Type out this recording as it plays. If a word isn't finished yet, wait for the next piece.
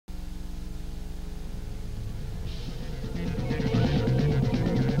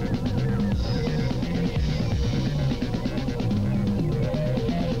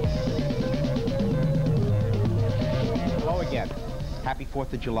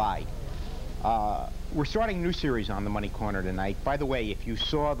4th of July. We're starting a new series on the Money Corner tonight. By the way, if you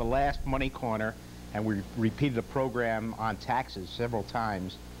saw the last Money Corner, and we repeated the program on taxes several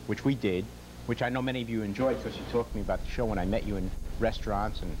times, which we did, which I know many of you enjoyed because you talked to me about the show when I met you in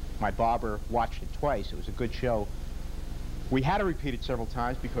restaurants, and my barber watched it twice. It was a good show. We had to repeat it several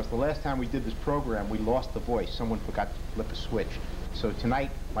times because the last time we did this program, we lost the voice. Someone forgot to flip a switch. So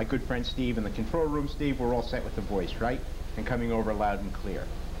tonight, my good friend Steve in the control room, Steve, we're all set with the voice, right? And coming over loud and clear.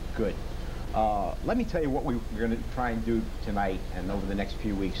 Good. Let me tell you what we're going to try and do tonight and over the next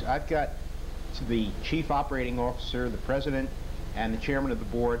few weeks. I've got the Chief Operating Officer, the President, and the Chairman of the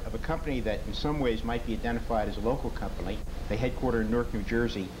Board of a company that in some ways might be identified as a local company. They headquarter in Newark, New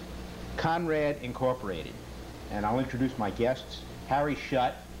Jersey, Canrad Incorporated. And I'll introduce my guests. Harry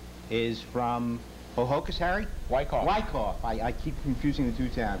Shutt is from Hohokus, Harry? Wyckoff. Wyckoff. I keep confusing the two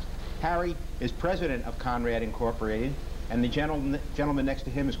towns. Harry is President of Canrad Incorporated, and the gentleman next to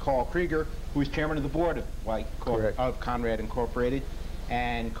him is Carl Krieger, who is Chairman of the Board of Canrad Incorporated.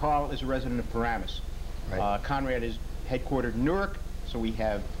 And Carl is a resident of Paramus. Right. Canrad is headquartered in Newark, so we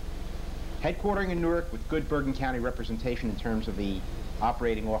have headquartering in Newark with good Bergen County representation in terms of the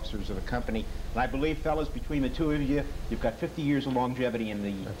operating officers of the company. And I believe, fellas, between the two of you, you've got 50 years of longevity in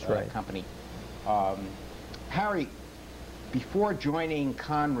the company. Harry, before joining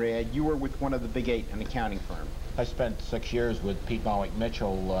Canrad, you were with one of the Big Eight, an accounting firm. I spent 6 years with Pete Mowick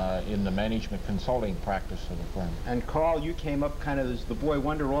Mitchell in the management consulting practice of the firm. And Carl, you came up kind of as the boy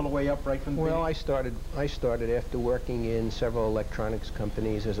wonder all the way up right from the beginning? Well, I started after working in several electronics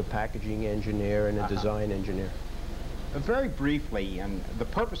companies as a packaging engineer and a design engineer. Very briefly, and the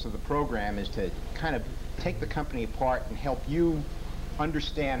purpose of the program is to kind of take the company apart and help you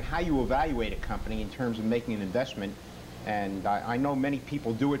understand how you evaluate a company in terms of making an investment. And I know many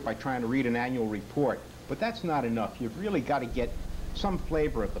people do it by trying to read an annual report, but that's not enough. You've really got to get some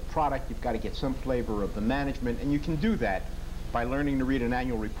flavor of the product, you've got to get some flavor of the management, and you can do that by learning to read an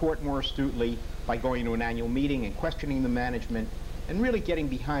annual report more astutely, by going to an annual meeting and questioning the management, and really getting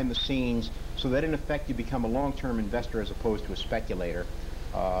behind the scenes so that in effect you become a long-term investor as opposed to a speculator.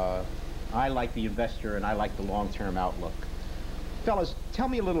 I like the investor and I like the long-term outlook. Fellas, tell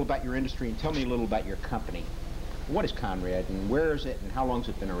me a little about your industry and tell me a little about your company. What is Canrad and where is it and how long has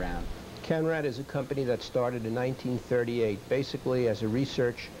it been around? Canrad is a company that started in 1938 basically as a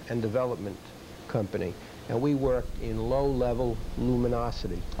research and development company, and we worked in low-level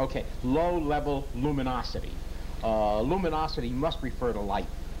luminosity. Okay, low-level luminosity. Luminosity must refer to light.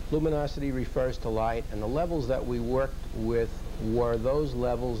 Luminosity refers to light, and the levels that we worked with were those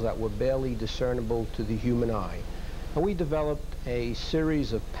levels that were barely discernible to the human eye. And we developed a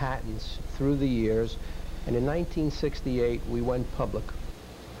series of patents through the years, and in 1968 we went public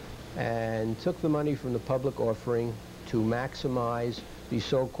and took the money from the public offering to maximize the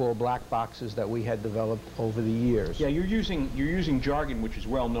so-called black boxes that we had developed over the years. Yeah, you're using jargon which is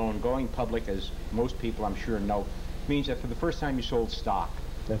well known. Going public, as most people I'm sure know, means that for the first time you sold stock.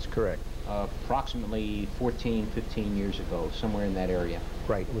 That's correct. Approximately 14, 15 years ago, somewhere in that area.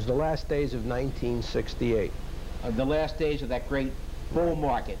 Right. It was the last days of 1968. The last days of that great bull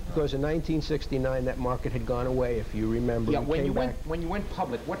market. Because in 1969 that market had gone away, if you remember. Yeah, when you went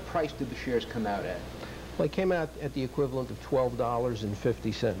public, what price did the shares come out at? Well, it came out at the equivalent of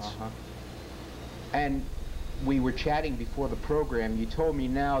 $12.50. And we were chatting before the program. You told me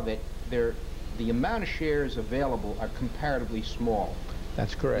now that the amount of shares available are comparatively small.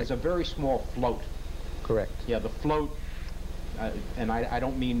 That's correct. There's a very small float. Correct. Yeah, the float, and I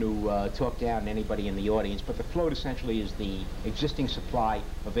don't mean to talk down to anybody in the audience, but the float essentially is the existing supply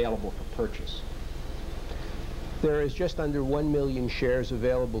available for purchase. There is just under 1 million shares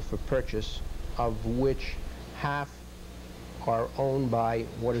available for purchase, of which half are owned by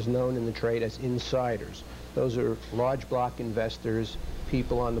what is known in the trade as insiders. Those are large block investors,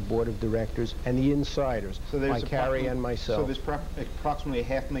 people on the board of directors, and the insiders, so like Harry and myself. So there's approximately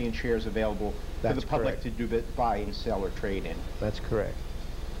 500,000 shares available to the public to buy and sell or trade in. That's correct.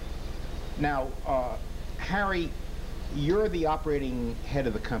 Now, Harry, you're the operating head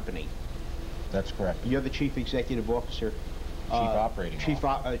of the company. That's correct. You're the chief executive officer. Chief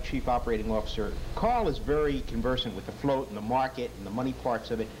operating officer. Carl is very conversant with the float and the market and the money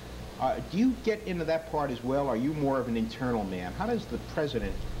parts of it. Do you get into that part as well? Are you more of an internal man? How does the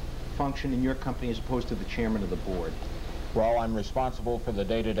president function in your company as opposed to the chairman of the board? Well, I'm responsible for the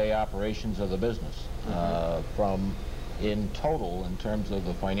day-to-day operations of the business, from in total in terms of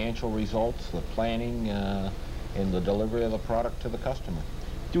the financial results, the planning, and the delivery of the product to the customer.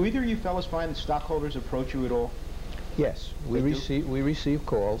 Do either of you fellas find that stockholders approach you at all? Yes, we receive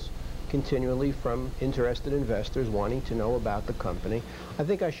calls. continually from interested investors wanting to know about the company. I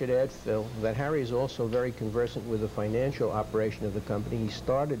think I should add, Phil, that Harry is also very conversant with the financial operation of the company. He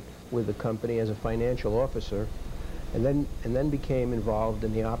started with the company as a financial officer and then became involved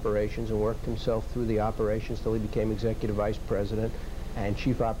in the operations and worked himself through the operations till he became executive vice president and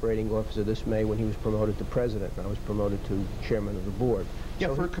chief operating officer this May when he was promoted to president, and I was promoted to chairman of the board. Yeah,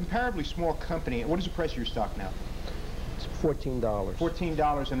 so for a comparably small company, what is the price of your stock now? It's $14.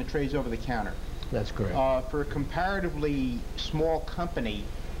 $14, and it trades over the counter. That's correct. For a comparatively small company,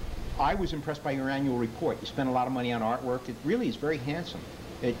 I was impressed by your annual report. You spend a lot of money on artwork. It really is very handsome.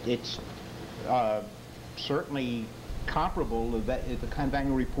 It's certainly comparable to the kind of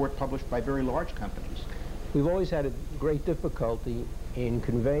annual report published by very large companies. We've always had a great difficulty in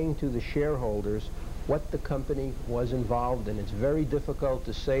conveying to the shareholders what the company was involved in. It's very difficult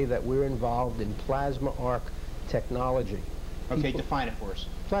to say that we're involved in plasma arc technology. Okay, define it for us.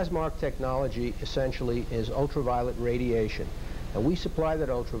 Plasma arc technology essentially is ultraviolet radiation. And we supply that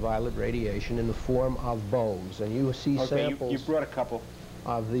ultraviolet radiation in the form of bulbs. And you see samples you brought a couple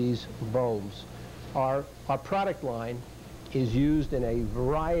of these bulbs. Our product line is used in a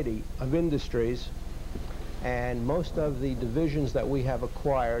variety of industries, and most of the divisions that we have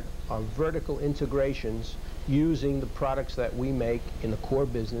acquired are vertical integrations using the products that we make in the core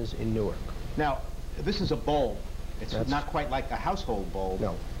business in Newark. Now, this is a bulb. It's not quite like a household bulb.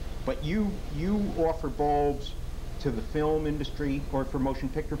 No. But you offer bulbs to the film industry or for motion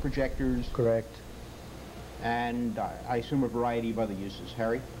picture projectors. Correct. And I assume a variety of other uses.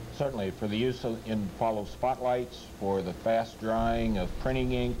 Harry? Certainly, for the use in follow spotlights, for the fast drying of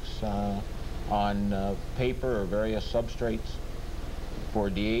printing inks on paper or various substrates, for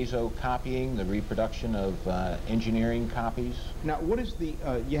DIESO copying, the reproduction of engineering copies. Now, what is the,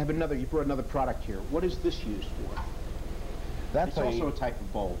 you brought another product here. What is this used for? It's also a type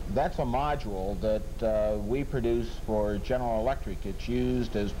of bulb. That's a module that we produce for General Electric. It's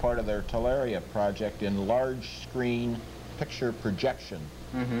used as part of their Teleria project in large screen picture projection.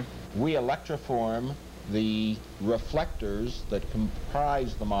 Mm-hmm. We electroform the reflectors that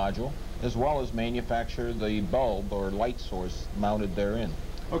comprise the module, as well as manufacture the bulb or light source mounted therein.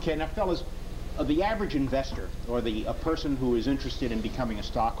 Okay, now fellas, the average investor or a person who is interested in becoming a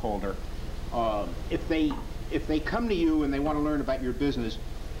stockholder, if they come to you and they want to learn about your business,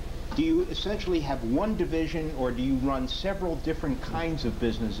 do you essentially have one division, or do you run several different kinds of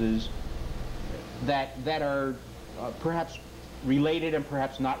businesses that are perhaps related and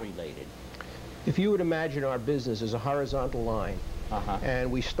perhaps not related? If you would imagine our business as a horizontal line,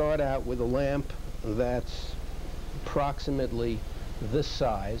 and we start out with a lamp that's approximately this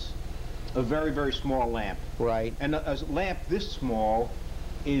size. A very, very small lamp. Right. And a lamp this small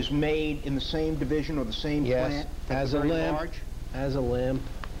is made in the same division or the same plant? As a lamp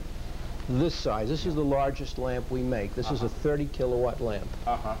this size. This is the largest lamp we make. This is a 30 kilowatt lamp.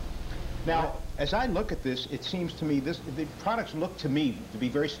 Now, as I look at this, it seems to me the products look to me to be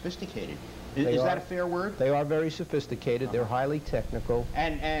very sophisticated. Is that a fair word? They are very sophisticated. They're highly technical.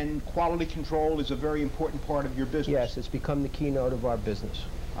 And quality control is a very important part of your business. Yes, it's become the keynote of our business.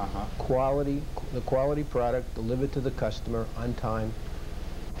 Quality, the quality product delivered to the customer on time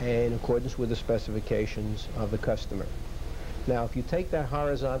and in accordance with the specifications of the customer. Now, if you take that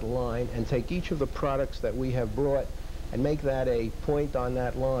horizontal line and take each of the products that we have brought and make that a point on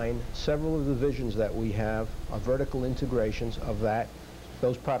that line, several of the divisions that we have are vertical integrations of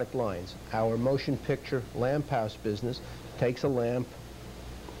those product lines. Our motion picture lamp house business takes a lamp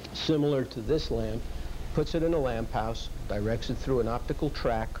similar to this lamp, puts it in a lamp house, directs it through an optical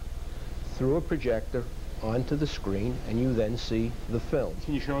track, through a projector, onto the screen, and you then see the film.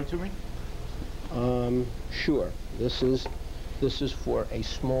 Can you show it to me? Sure. This is for a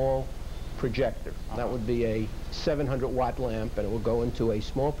small projector. That would be a 700-watt lamp, and it will go into a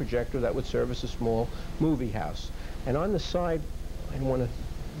small projector that would service a small movie house. And on the side, I don't want to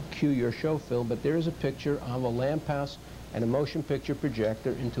cue your show, Phil, but there is a picture of a lamp house and a motion picture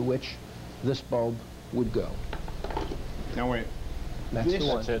projector into which this bulb would go. Now wait. That's the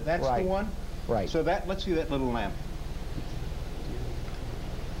one. That's it. That's the one? Right. So let's see that little lamp.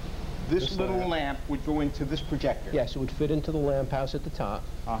 This little lamp would go into this projector. Yes, it would fit into the lamp house at the top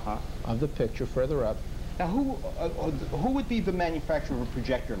of the picture further up. Now, who would be the manufacturer of a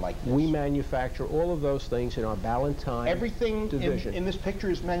projector like this? We manufacture all of those things in our Ballantine Everything division. in this picture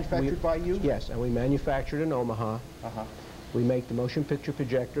is manufactured by you? Yes, and we manufacture it in Omaha. We make the motion picture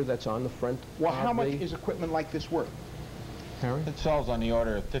projector that's on the front. Well, how much is equipment like this worth? Harry? It sells on the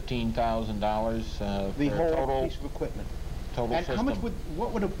order of $15,000. The whole piece of equipment. Total and system. how much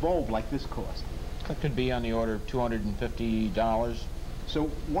what would a bulb like this cost? That could be on the order of $250. So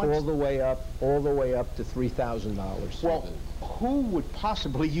all the way up to $3,000. Well, who would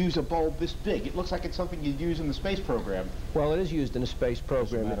possibly use a bulb this big? It looks like it's something you'd use in the space program. Well, it is used in a space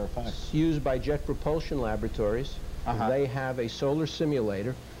program. As a matter of fact. It's used by Jet Propulsion Laboratories. They have a solar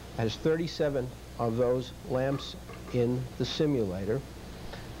simulator. It has 37 of those lamps in the simulator.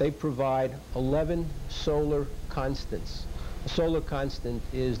 They provide 11 solar constants. A solar constant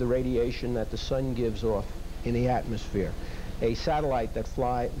is the radiation that the sun gives off in the atmosphere. A satellite that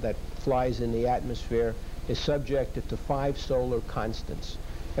flies in the atmosphere is subjected to 5 solar constants.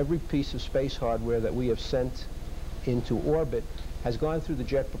 Every piece of space hardware that we have sent into orbit has gone through the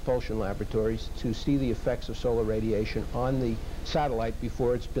Jet Propulsion Laboratories to see the effects of solar radiation on the satellite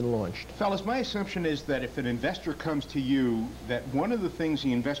before it's been launched. Fellas, my assumption is that if an investor comes to you, that one of the things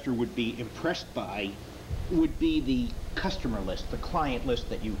the investor would be impressed by would be the customer list, the client list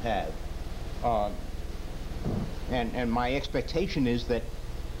that you have. And my expectation is that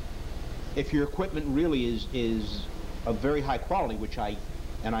if your equipment really is of very high quality, which I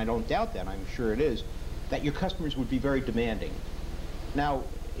don't doubt that, I'm sure it is, that your customers would be very demanding. Now,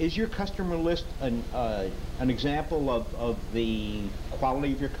 is your customer list an example of the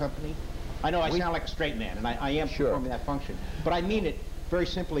quality of your company? I know I sound like a straight man, and I am performing that function, but I mean it very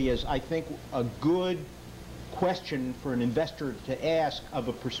simply as I think a good question for an investor to ask of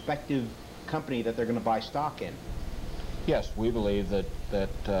a prospective company that they're going to buy stock in. Yes, we believe that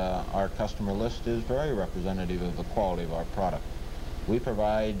our customer list is very representative of the quality of our product. We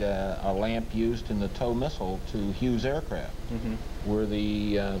provide a lamp used in the tow missile to Hughes aircraft. We're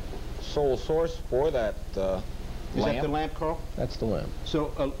the sole source for that lamp. Is that the lamp, Carl? That's the lamp.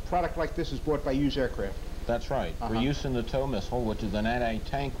 So a product like this is bought by Hughes aircraft? That's right. For use in the tow missile, which is an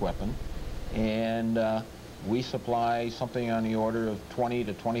anti-tank weapon, and we supply something on the order of 20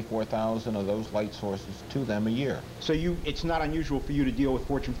 to 24,000 of those light sources to them a year. So it's not unusual for you to deal with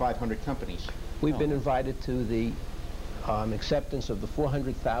Fortune 500 companies? We've been invited to the acceptance of the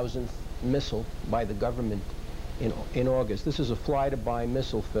 400,000th missile by the government in August. This is a fly-to-buy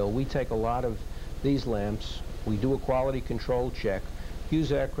missile, Phil. We take a lot of these lamps. We do a quality control check.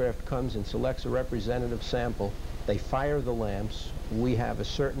 Hughes aircraft comes and selects a representative sample. They fire the lamps. We have a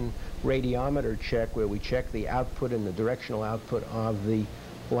certain radiometer check where we check the output and the directional output of the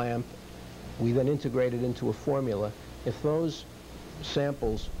lamp. We then integrate it into a formula. If those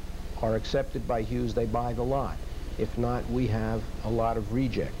samples are accepted by Hughes, they buy the lot. If not, we have a lot of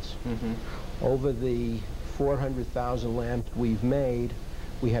rejects. Over the 400,000 lamps we've made,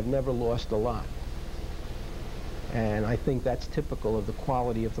 we have never lost a lot. And I think that's typical of the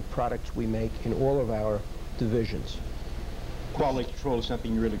quality of the products we make in all of our divisions. Quality control is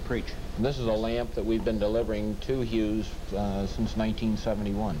something you really preach. This is a lamp that we've been delivering to Hughes since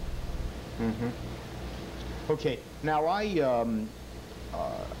 1971. Okay, now an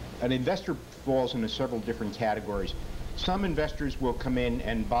investor falls into several different categories. Some investors will come in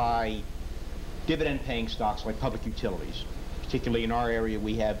and buy dividend-paying stocks like public utilities. Particularly in our area,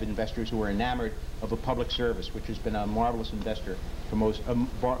 we have investors who are enamored of a public service, which has been a marvelous investment for most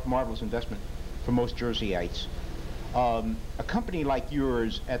Jerseyites. A company like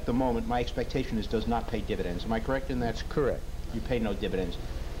yours, at the moment, my expectation is does not pay dividends. Am I correct in that? That's correct. You pay no dividends.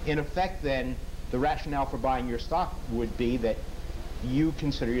 In effect, then, the rationale for buying your stock would be that you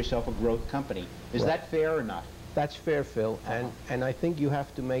consider yourself a growth company. Is that fair or not? That's fair, Phil, and I think you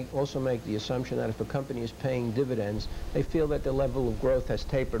have to also make the assumption that if a company is paying dividends, they feel that the level of growth has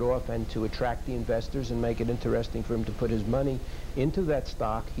tapered off, and to attract the investors and make it interesting for him to put his money into that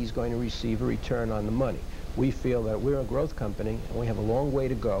stock, he's going to receive a return on the money. We feel that we're a growth company, and we have a long way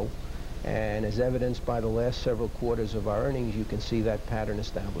to go, and as evidenced by the last several quarters of our earnings, you can see that pattern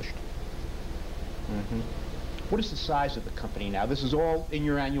established. What is the size of the company now? This is all in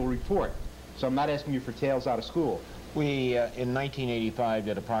your annual report. So I'm not asking you for tales out of school. We, in 1985,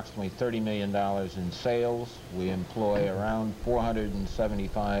 did approximately $30 million in sales. We employ around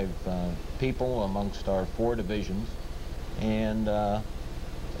 475 people amongst our 4 divisions. And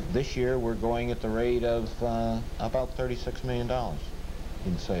this year, we're going at the rate of about $36 million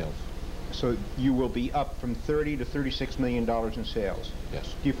in sales. So you will be up from $30 to $36 million in sales?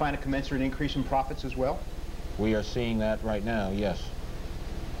 Yes. Do you find a commensurate increase in profits as well? We are seeing that right now, yes.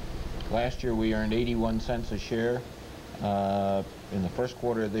 Last year we earned 81 cents a share. In the first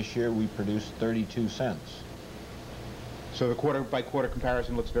quarter of this year we produced 32 cents. So the quarter-by-quarter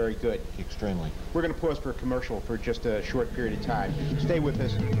comparison looks very good. Extremely. We're going to pause for a commercial for just a short period of time. Stay with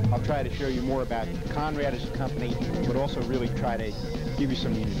us. I'll try to show you more about Canrad as a company, but also really try to give you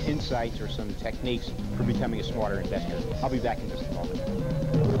some insights or some techniques for becoming a smarter investor. I'll be back in just a moment.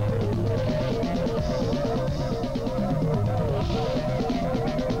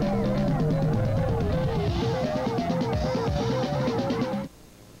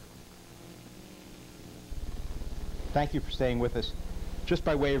 Thank you for staying with us. Just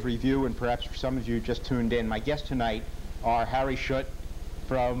by way of review, and perhaps for some of you just tuned in, my guests tonight are Harry Shutt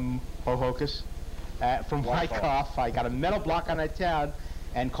from Hohokus, from Wyckoff. I got a metal block on that town,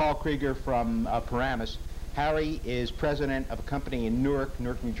 and Carl Krieger from Paramus. Harry is president of a company in Newark,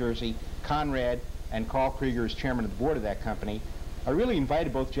 New Jersey, Canrad, and Carl Krieger is chairman of the board of that company. I really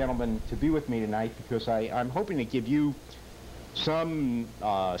invited both gentlemen to be with me tonight because I'm hoping to give you some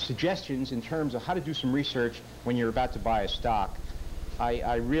suggestions in terms of how to do some research when you're about to buy a stock.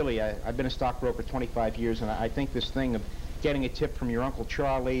 I've been a stockbroker 25 years, and I think this thing of getting a tip from your Uncle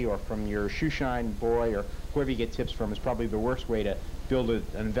Charlie or from your shoeshine boy or whoever you get tips from is probably the worst way to build an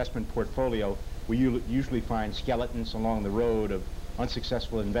investment portfolio. We usually find skeletons along the road of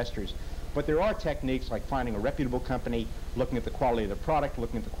unsuccessful investors. But there are techniques like finding a reputable company, looking at the quality of the product,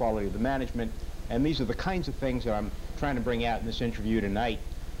 looking at the quality of the management, and these are the kinds of things that I'm trying to bring out in this interview tonight.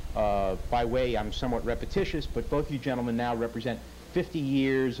 By way, I'm somewhat repetitious, but both you gentlemen now represent 50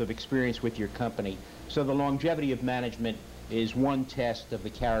 years of experience with your company. So the longevity of management is one test of the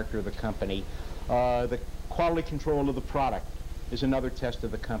character of the company. The quality control of the product is another test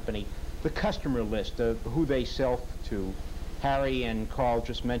of the company. The customer list of who they sell to. Harry and Carl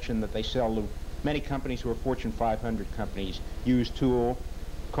just mentioned that they sell to many companies who are Fortune 500 companies. Used tool.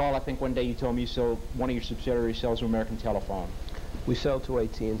 Carl, I think one day you told me one of your subsidiaries sells to American Telephone. We sell to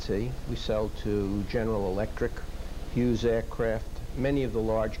AT&T. We sell to General Electric, Hughes Aircraft, many of the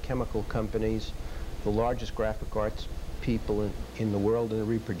large chemical companies, the largest graphic arts people in the world in the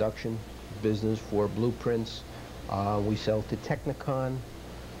reproduction business for blueprints. We sell to Technicon.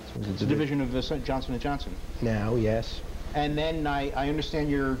 It's a division of Johnson & Johnson. Now, yes. And then I understand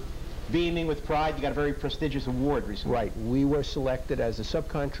you're beaming with pride. You got a very prestigious award recently. Right. We were selected as a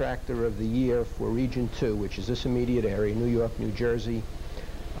subcontractor of the year for Region 2, which is this immediate area, New York, New Jersey,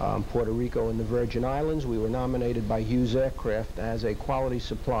 Puerto Rico, and the Virgin Islands. We were nominated by Hughes Aircraft as a quality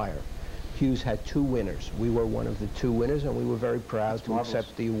supplier. Hughes had 2 winners. We were one of the 2 winners, and we were very proud to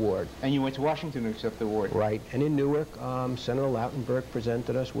accept the award. And you went to Washington to accept the award. Right. And in Newark, Senator Lautenberg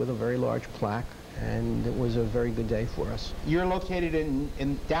presented us with a very large plaque, and it was a very good day for us. You're located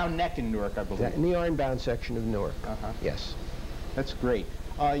in Down Neck in Newark, I believe. In the Ironbound section of Newark. Yes. That's great.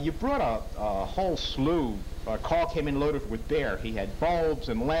 You brought a whole slew. Carl came in loaded with bear. He had bulbs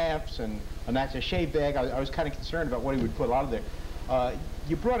and lamps and an attaché bag. I was kind of concerned about what he would put out of there.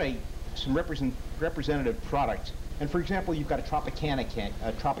 You brought some representative product. And for example, you've got a Tropicana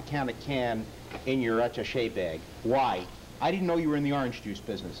can in your attaché bag. Why? I didn't know you were in the orange juice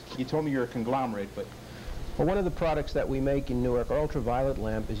business. You told me you're a conglomerate, but... Well, one of the products that we make in Newark, our ultraviolet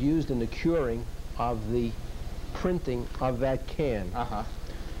lamp, is used in the curing of the printing of that can.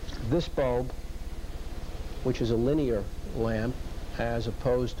 This bulb, which is a linear lamp, as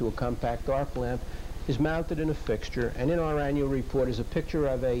opposed to a compact arc lamp, is mounted in a fixture, and in our annual report is a picture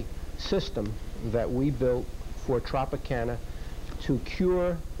of a system that we built for Tropicana to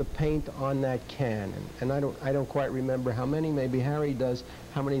cure the paint on that can. And I don't quite remember how many, maybe Harry does,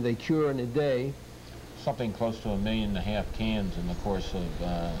 how many they cure in a day. Something close to 1.5 million cans in the course of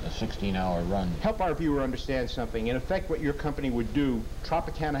a 16-hour run. Help our viewer understand something. In effect, what your company would do,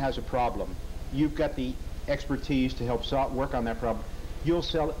 Tropicana has a problem. You've got the expertise to help work on that problem. You'll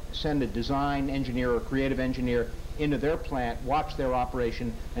send a design engineer or creative engineer into their plant, watch their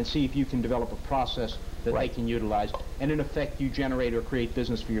operation, and see if you can develop a process that they can utilize. And in effect, you generate or create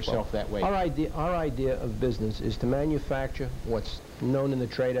business for yourself that way. Our idea of business is to manufacture what's known in the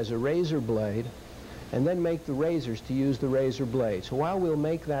trade as a razor blade, and then make the razors to use the razor blade. So while we'll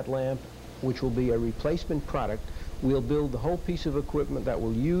make that lamp, which will be a replacement product, we'll build the whole piece of equipment that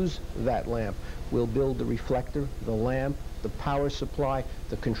will use that lamp. We'll build the reflector, the lamp, the power supply,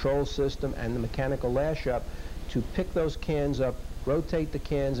 the control system, and the mechanical lash-up to pick those cans up, rotate the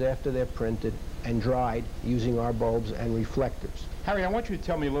cans after they're printed, and dried using our bulbs and reflectors. Harry, I want you to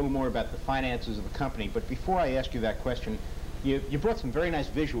tell me a little more about the finances of the company, but before I ask you that question, you brought some very nice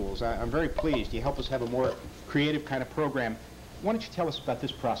visuals. I'm very pleased. You help us have a more creative kind of program. Why don't you tell us about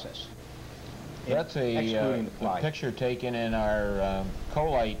this process? That's a picture taken in our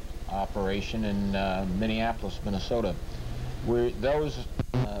Colite operation in Minneapolis, Minnesota, where those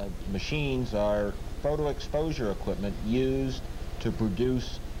machines are photo exposure equipment used to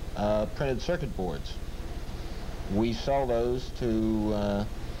produce printed circuit boards. We sell those to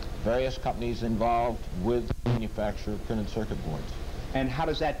various companies involved with the manufacture of printed circuit boards. And how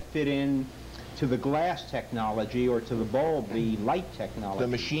does that fit in to the glass technology or to the bulb, the light technology? The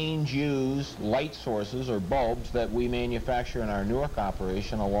machines use light sources or bulbs that we manufacture in our Newark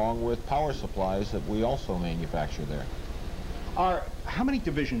operation, along with power supplies that we also manufacture there. How many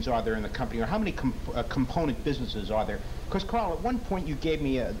divisions are there in the company, or how many component businesses are there? Because, Carl, at one point you gave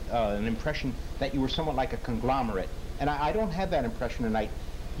me an impression that you were somewhat like a conglomerate, and I don't have that impression tonight.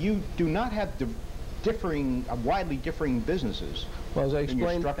 You do not have widely differing businesses. Well, as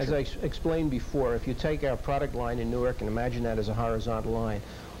I explained before, if you take our product line in Newark and imagine that as a horizontal line,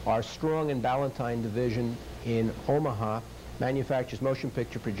 our Strong and Ballantine division in Omaha manufactures motion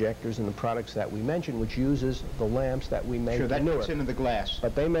picture projectors and the products that we mentioned, which uses the lamps that we make in Newark. Sure, that fits into the glass.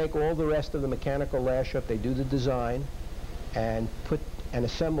 But they make all the rest of the mechanical lash-up. They do the design and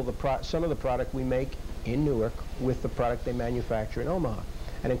assemble some of the product we make in Newark with the product they manufacture in Omaha.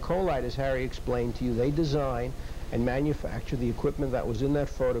 And in Colite, as Harry explained to you, they design and manufacture the equipment that was in that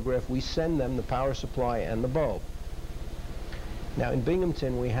photograph. We send them the power supply and the bulb. Now, in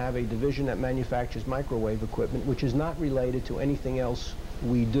Binghamton, we have a division that manufactures microwave equipment, which is not related to anything else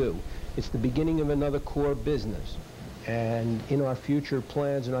we do. It's the beginning of another core business. And in our future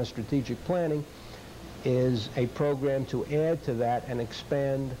plans and our strategic planning is a program to add to that and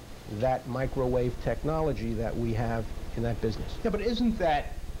expand that microwave technology that we have in that business. Yeah, but isn't that,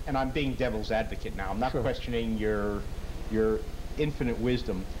 and I'm being devil's advocate now, I'm not questioning your infinite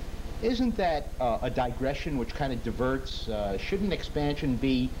wisdom, isn't that a digression which kind of diverts? Shouldn't expansion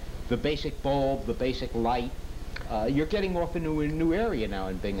be the basic bulb, the basic light? You're getting off into a new area now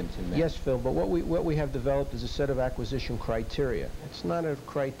in Binghamton. Then. Yes, Phil, but what we have developed is a set of acquisition criteria. It's not a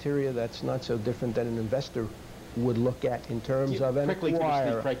criteria that's not so different than an investor would look at in terms of an acquirer. Quickly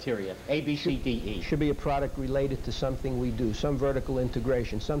finish the criteria. A, B, C, D, E. Should be a product related to something we do, some vertical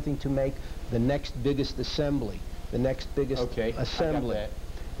integration, something to make the next biggest assembly, the next biggest assembly. I got that.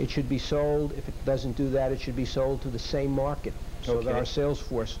 It should be sold, if it doesn't do that, it should be sold to the same market so that our sales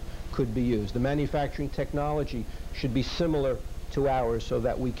force could be used. The manufacturing technology should be similar to ours so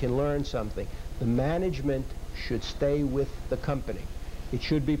that we can learn something. The management should stay with the company. It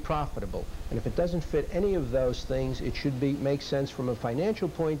should be profitable. And if it doesn't fit any of those things, it should make sense from a financial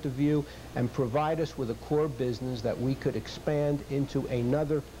point of view and provide us with a core business that we could expand into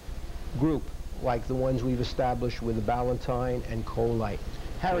another group like the ones we've established with the Ballantine and Colite.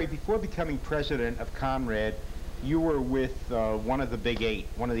 Harry, before becoming president of Canrad, you were with one of the big eight,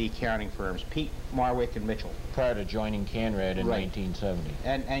 one of the accounting firms, Peat, Marwick, and Mitchell. Prior to joining Canrad in 1970.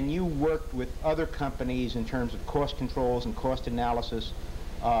 And you worked with other companies in terms of cost controls and cost analysis.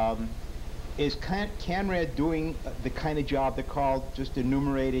 Is Canrad doing the kind of job that Carl just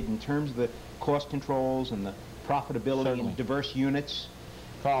enumerated in terms of the cost controls and the profitability in diverse units?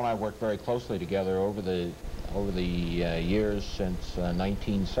 Carl and I worked very closely together over the years since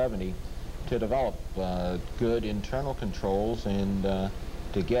 1970 to develop good internal controls and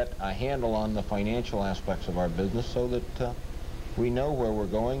to get a handle on the financial aspects of our business so that we know where we're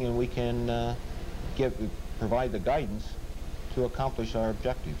going and we can provide the guidance to accomplish our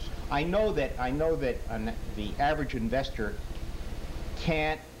objectives. I know that the average investor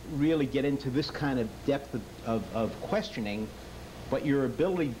can't really get into this kind of depth of questioning, but your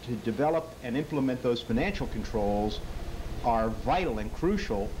ability to develop and implement those financial controls are vital and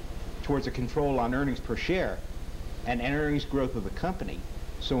crucial towards a control on earnings per share and earnings growth of the company.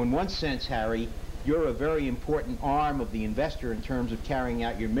 So in one sense, Harry, you're a very important arm of the investor in terms of carrying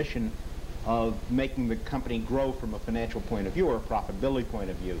out your mission of making the company grow from a financial point of view or a profitability point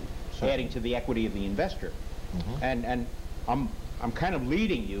of view, adding to the equity of the investor. And I'm kind of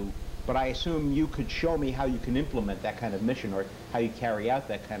leading you, but I assume you could show me how you can implement that kind of mission or how you carry out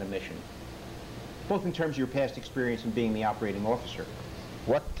that kind of mission, both in terms of your past experience and being the operating officer.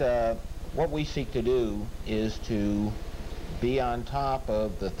 What we seek to do is to be on top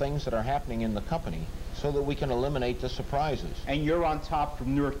of the things that are happening in the company so that we can eliminate the surprises. And you're on top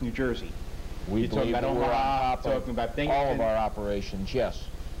from Newark, New Jersey. We believe that we're on top of all of our operations, yes.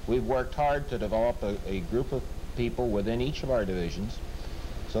 We've worked hard to develop a group of people within each of our divisions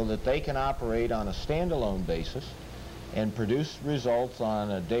so that they can operate on a standalone basis and produce results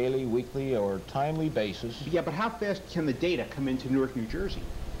on a daily, weekly, or timely basis. Yeah, but how fast can the data come into Newark, New Jersey?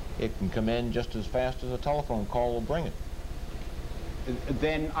 It can come in just as fast as a telephone call will bring it.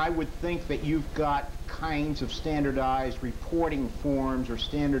 Then I would think that you've got kinds of standardized reporting forms or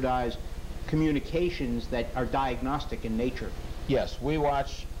standardized communications that are diagnostic in nature. Yes, we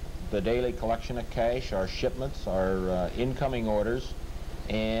watch the daily collection of cash, our shipments, our incoming orders,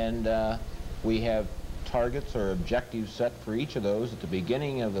 and we have targets or objectives set for each of those at the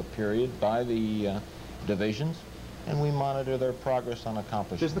beginning of the period by the divisions, and we monitor their progress on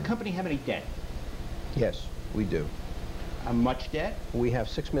accomplishment. Does the company have any debt? Yes, we do. Much debt? We have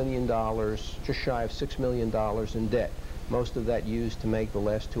 $6 million, just shy of $6 million in debt. Most of that used to make the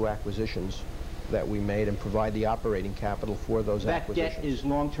last two acquisitions that we made and provide the operating capital for those acquisitions. That debt is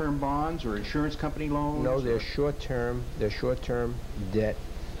long-term bonds or insurance company loans? No, they're short-term debt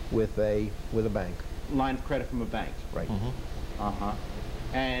with a bank. Line of credit from a bank. Right. Uh-huh.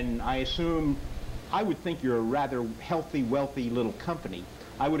 And I assume, I would think you're a rather healthy, wealthy little company.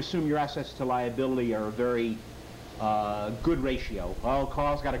 I would assume your assets to liability are a very good ratio. Oh,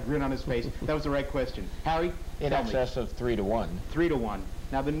 Carl's got a grin on his face. That was the right question. Harry? In excess of 3 to 1. 3 to 1.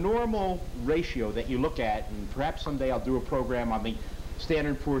 Now, the normal ratio that you look at, and perhaps someday I'll do a program on the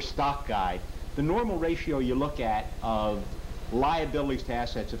Standard & Poor's stock guide, the normal ratio you look at of liabilities to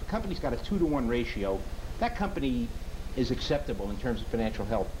assets, if a company's got a 2 to 1 ratio, that company is acceptable in terms of financial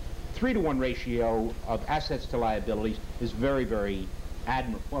health. 3 to 1 ratio of assets to liabilities is very, very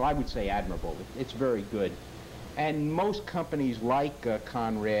admirable. Well, I would say admirable. It's very good. And most companies like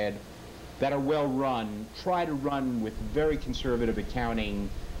Canrad that are well run try to run with very conservative accounting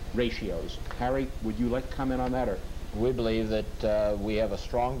ratios. Harry, would you like to comment on that? Or? We believe that we have a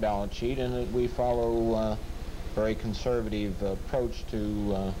strong balance sheet and that we follow a very conservative approach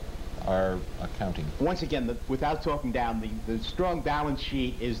to our accounting. Once again, without talking down, the strong balance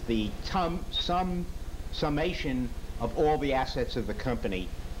sheet is the summation of all the assets of the company.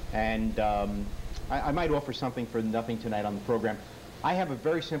 And I might offer something for nothing tonight on the program. I have a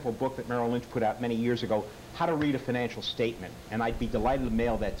very simple book that Merrill Lynch put out many years ago, How to Read a Financial Statement, and I'd be delighted to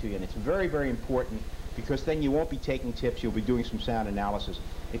mail that to you. And it's very, very important because then you won't be taking tips, you'll be doing some sound analysis.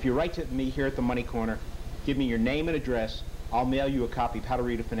 If you write to me here at the Money Corner, give me your name and address, I'll mail you a copy of How to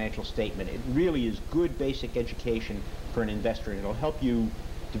Read a Financial Statement. It really is good basic education for an investor, and it'll help you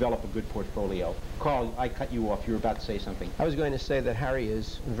develop a good portfolio. Carl, I cut you off. You were about to say something. I was going to say that Harry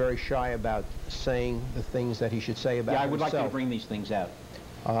is very shy about saying the things that he should say about himself. Yeah, I would like you to bring these things out.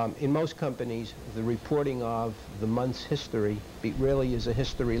 In most companies, the reporting of the month's history really is a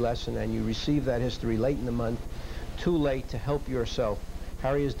history lesson, and you receive that history late in the month, too late to help yourself.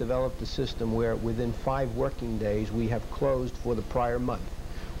 Harry has developed a system where within 5 working days we have closed for the prior month.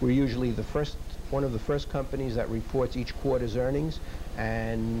 We're usually one of the first companies that reports each quarter's earnings,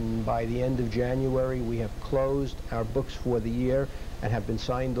 and by the end of January we have closed our books for the year and have been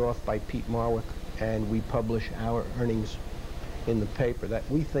signed off by Pete Marwick, and we publish our earnings in the paper. That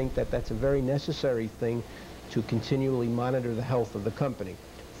we think that that's a very necessary thing to continually monitor the health of the company.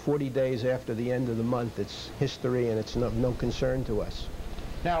 40 days after the end of the month, it's history and it's no concern to us.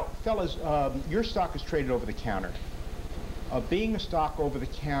 Now, fellas, your stock is traded over the counter. Being a stock over the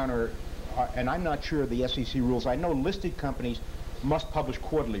counter, and I'm not sure of the SEC rules, I know listed companies must publish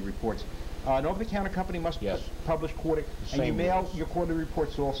quarterly reports. An over-the-counter company must publish quarterly, and you mail your quarterly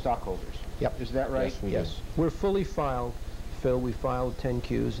reports to all stockholders. Yep. Is that right? Yes, we do. We're fully filed, Phil. We filed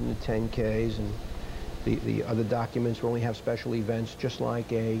 10Qs and the 10Ks and the other documents when we have special events, just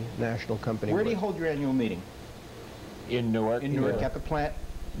like a national company Where would. do you hold your annual meeting? In Newark. In Newark, at the plant?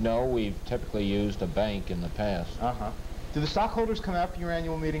 No, we've typically used a bank in the past. Uh-huh. Do the stockholders come out for your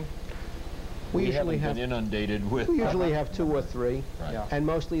annual meeting? We usually haven't been inundated with... We usually have 2 or 3, Right. Yeah. and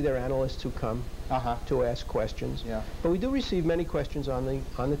mostly they're analysts who come to ask questions. Yeah. But we do receive many questions on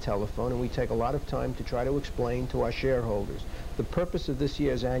the telephone, and we take a lot of time to try to explain to our shareholders. The purpose of this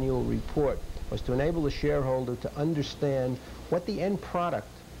year's annual report was to enable the shareholder to understand what the end product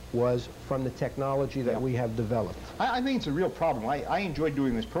was from the technology that we have developed. I think it's a real problem. I enjoyed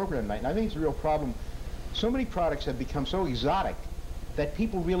doing this program tonight, and I think it's a real problem. So many products have become so exotic that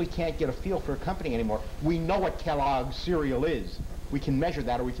people really can't get a feel for a company anymore. We know what Kellogg's cereal is. We can measure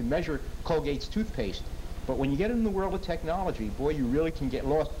that, or we can measure Colgate's toothpaste. But when you get in the world of technology, boy, you really can get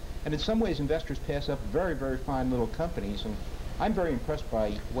lost. And in some ways, investors pass up very, very fine little companies. And I'm very impressed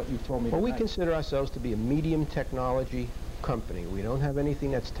by what you've told me Well, tonight. we consider ourselves to be a medium technology company. We don't have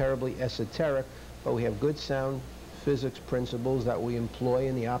anything that's terribly esoteric, but we have good sound physics principles that we employ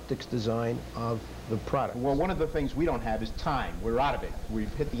in the optics design of the product. Well, one of the things we don't have is time. We're out of it.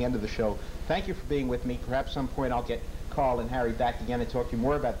 We've hit the end of the show. Thank you for being with me. Perhaps some point I'll get Carl and Harry back again and talk to you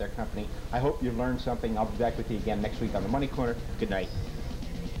more about their company. I hope you've learned something. I'll be back with you again next week on the Money Corner. Good night.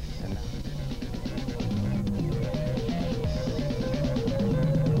 And